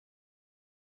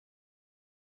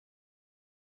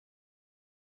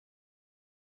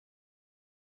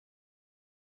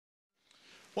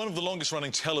One of the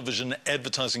longest-running television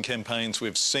advertising campaigns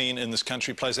we've seen in this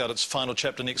country plays out its final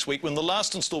chapter next week when the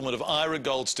last instalment of Ira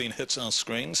Goldstein hits our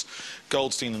screens.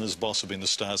 Goldstein and his boss have been the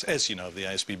stars, as you know, of the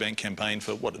ASB Bank campaign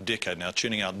for, what, a decade now,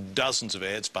 tuning out dozens of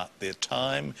ads, but their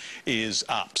time is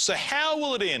up. So how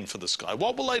will it end for this guy?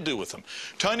 What will they do with him?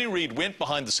 Tony Reid went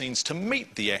behind the scenes to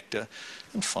meet the actor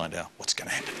and find out what's going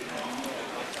to happen.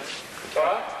 All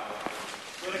right?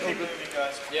 We're going to keep moving,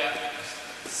 guys. Yeah.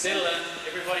 Settle in,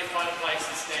 everybody find a place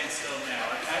and stand still now,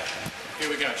 okay? Here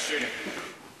we go, shooting.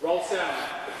 Roll sound.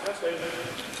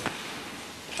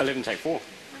 11 take 4.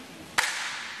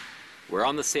 We're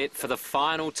on the set for the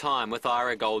final time with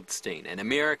Ira Goldstein, an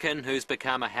American who's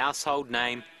become a household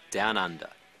name down under.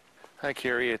 Hi,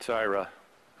 Carrie, it's Ira.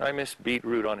 I miss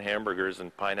beetroot on hamburgers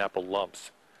and pineapple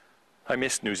lumps. I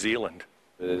miss New Zealand.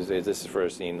 This is for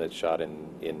a scene that's shot in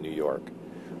New York.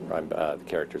 The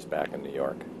character's back in New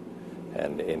York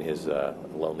and in his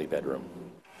lonely bedroom.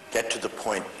 Get to the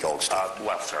point, Goldstein.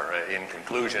 Well, sir, in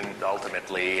conclusion,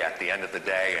 ultimately, at the end of the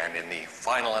day and in the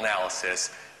final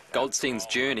analysis... Goldstein's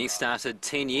journey started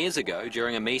 10 years ago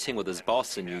during a meeting with his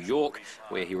boss in New York,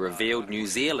 where he revealed New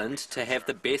Zealand to have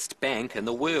the best bank in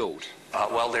the world.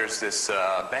 Well, there's this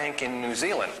bank in New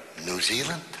Zealand. New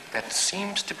Zealand? That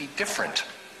seems to be different.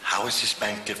 How is this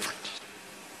bank different?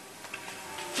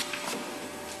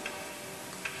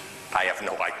 I have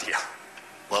no idea.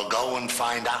 Well, go and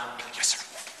find out. Yes, sir.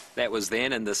 That was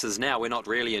then and this is now. We're not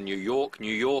really in New York.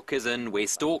 New York is in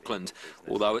West Auckland,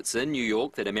 although it's in New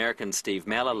York that American Steve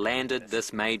Miller landed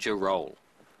this major role.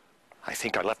 I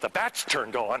think I left the bats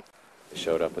turned on. They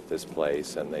showed up at this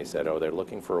place and they said, oh, they're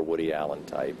looking for a Woody Allen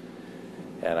type.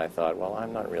 And I thought, well,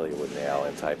 I'm not really a Woody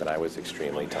Allen type, and I was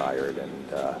extremely tired. And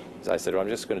so I said, well, I'm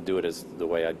just going to do it as the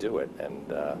way I do it.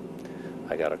 And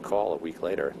I got a call a week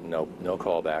later, no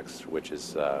callbacks, which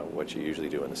is what you usually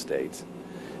do in the States.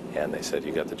 And they said,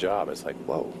 you got the job. It's like,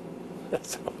 whoa, that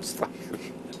sounds like,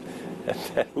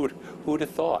 and who'd have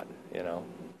thought, you know?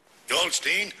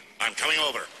 Goldstein, I'm coming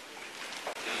over.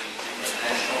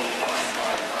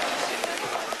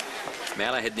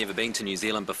 Miller had never been to New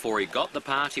Zealand before he got the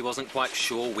part. He wasn't quite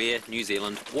sure where New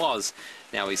Zealand was.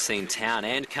 Now he's seen town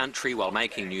and country while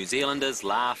making New Zealanders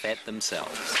laugh at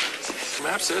themselves. The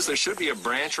map says there should be a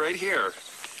branch right here.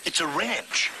 It's a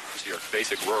ranch. It's your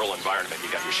basic rural environment.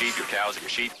 You got your sheep, your cows, and your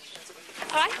sheep.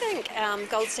 I think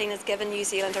Goldstein has given New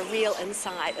Zealand a real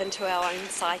insight into our own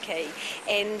psyche,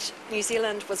 and New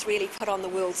Zealand was really put on the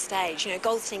world stage. You know,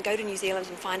 Goldstein, go to New Zealand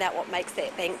and find out what makes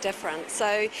that bank different.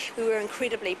 So we were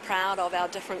incredibly proud of our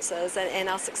differences and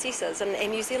our successes,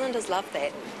 and New Zealanders loved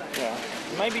that. Yeah,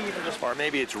 maybe even just more.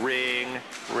 Maybe it's ring.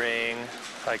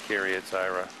 Hi, Carrie, it's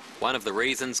Ira. One of the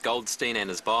reasons Goldstein and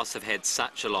his boss have had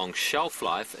such a long shelf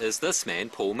life is this man,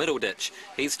 Paul Middleditch.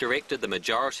 He's directed the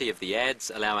majority of the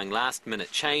ads, allowing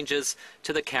last-minute changes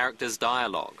to the characters'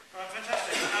 dialogue.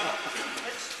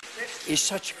 He's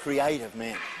such a creative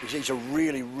man. He's a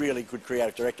really, really good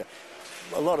creative director.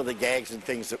 A lot of the gags and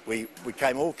things that we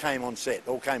all came on set,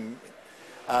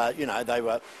 you know, they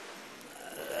were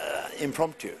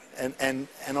impromptu. And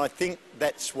I think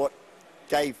that's what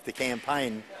gave the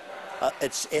campaign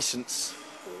its essence,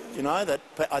 you know, that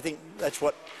I think that's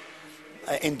what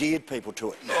endeared people to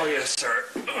it. Oh, yes, sir.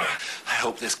 I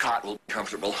hope this cot will be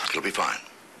comfortable. It'll be fine.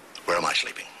 Where am I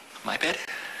sleeping? My bed?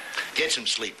 Get some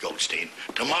sleep, Goldstein.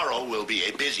 Tomorrow will be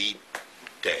a busy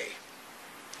day.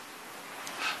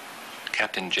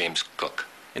 Captain James Cook.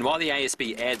 And while the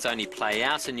ASB ads only play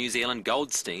out in New Zealand,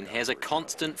 Goldstein has a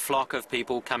constant flock of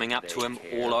people coming up to him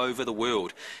all over the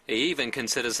world. He even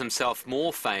considers himself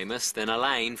more famous than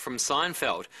Elaine from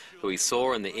Seinfeld, who he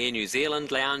saw in the Air New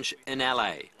Zealand lounge in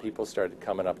LA. People started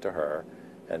coming up to her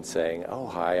and saying, oh,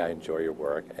 hi, I enjoy your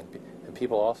work. And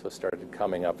people also started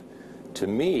coming up to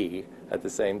me at the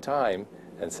same time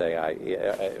and saying,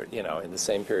 you know, in the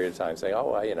same period of time, saying,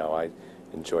 oh, I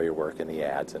enjoy your work in the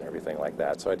ads and everything like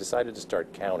that. So I decided to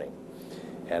start counting.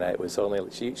 And it was only,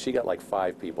 she got like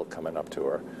 5 people coming up to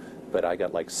her, but I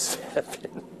got like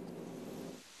 7.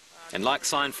 And like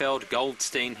Seinfeld,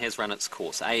 Goldstein has run its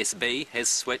course. ASB has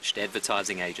switched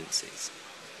advertising agencies.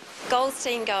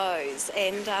 Goldstein goes,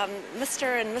 and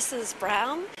Mr. and Mrs.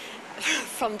 Brown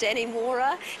from Danny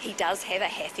Mora, he does have a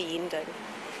happy ending.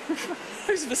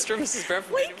 Who's Mr. and Mrs. Brown?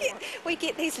 We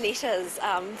get these letters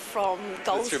from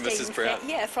Goldstein. Mr. and Mrs. Brown?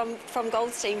 Yeah, from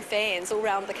Goldstein fans all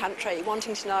around the country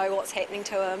wanting to know what's happening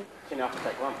to him. You know, I have to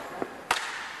take one.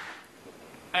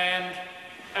 And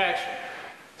action.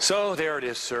 So there it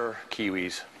is, sir.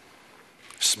 Kiwis.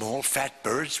 Small, fat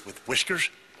birds with whiskers?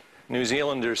 New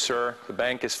Zealanders, sir. The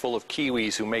bank is full of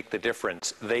Kiwis who make the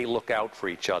difference. They look out for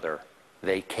each other.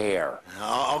 They care.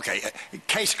 Oh, okay.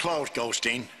 Case closed,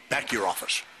 Goldstein. Back to your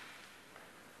office.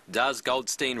 Does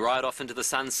Goldstein ride off into the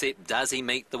sunset? Does he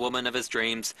meet the woman of his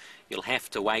dreams? You'll have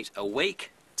to wait a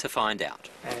week to find out.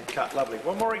 And cut, lovely.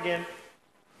 One more again.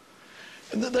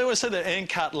 And they always say that, and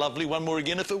cut, lovely, one more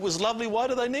again. If it was lovely, why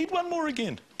do they need one more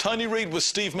again? Tony Reid with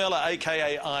Steve Mellor,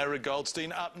 a.k.a. Ira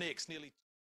Goldstein. Up next, nearly...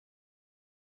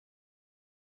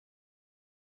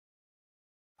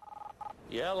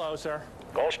 Yeah, hello, sir.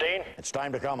 Goldstein, it's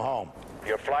time to come home.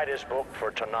 Your flight is booked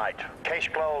for tonight. Case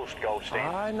closed, Goldstein.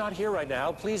 I'm not here right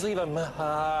now. Please leave him. Welcome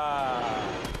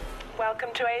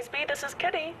to ASB. This is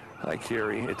Kitty. Hi,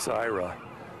 Carrie. It's Ira.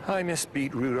 I miss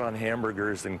beetroot on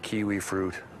hamburgers and kiwi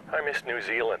fruit. I miss New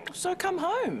Zealand. So come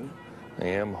home. I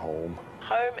am home.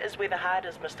 Home is where the heart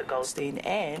is, Mr. Goldstein,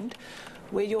 and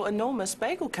where your enormous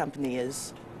bagel company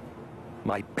is.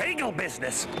 My bagel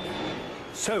business!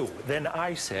 So, then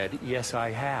I said, yes,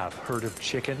 I have. Heard of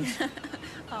chickens?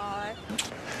 Hi.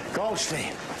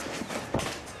 Goldstein.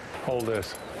 Hold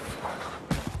this.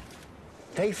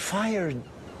 They fired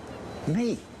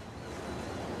me.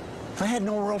 I had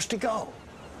nowhere else to go.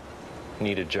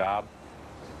 Need a job?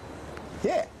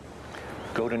 Yeah.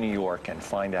 Go to New York and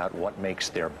find out what makes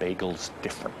their bagels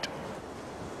different.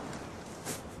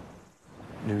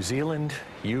 New Zealand,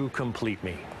 you complete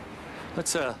me.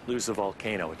 Let's lose the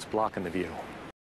volcano. It's blocking the view.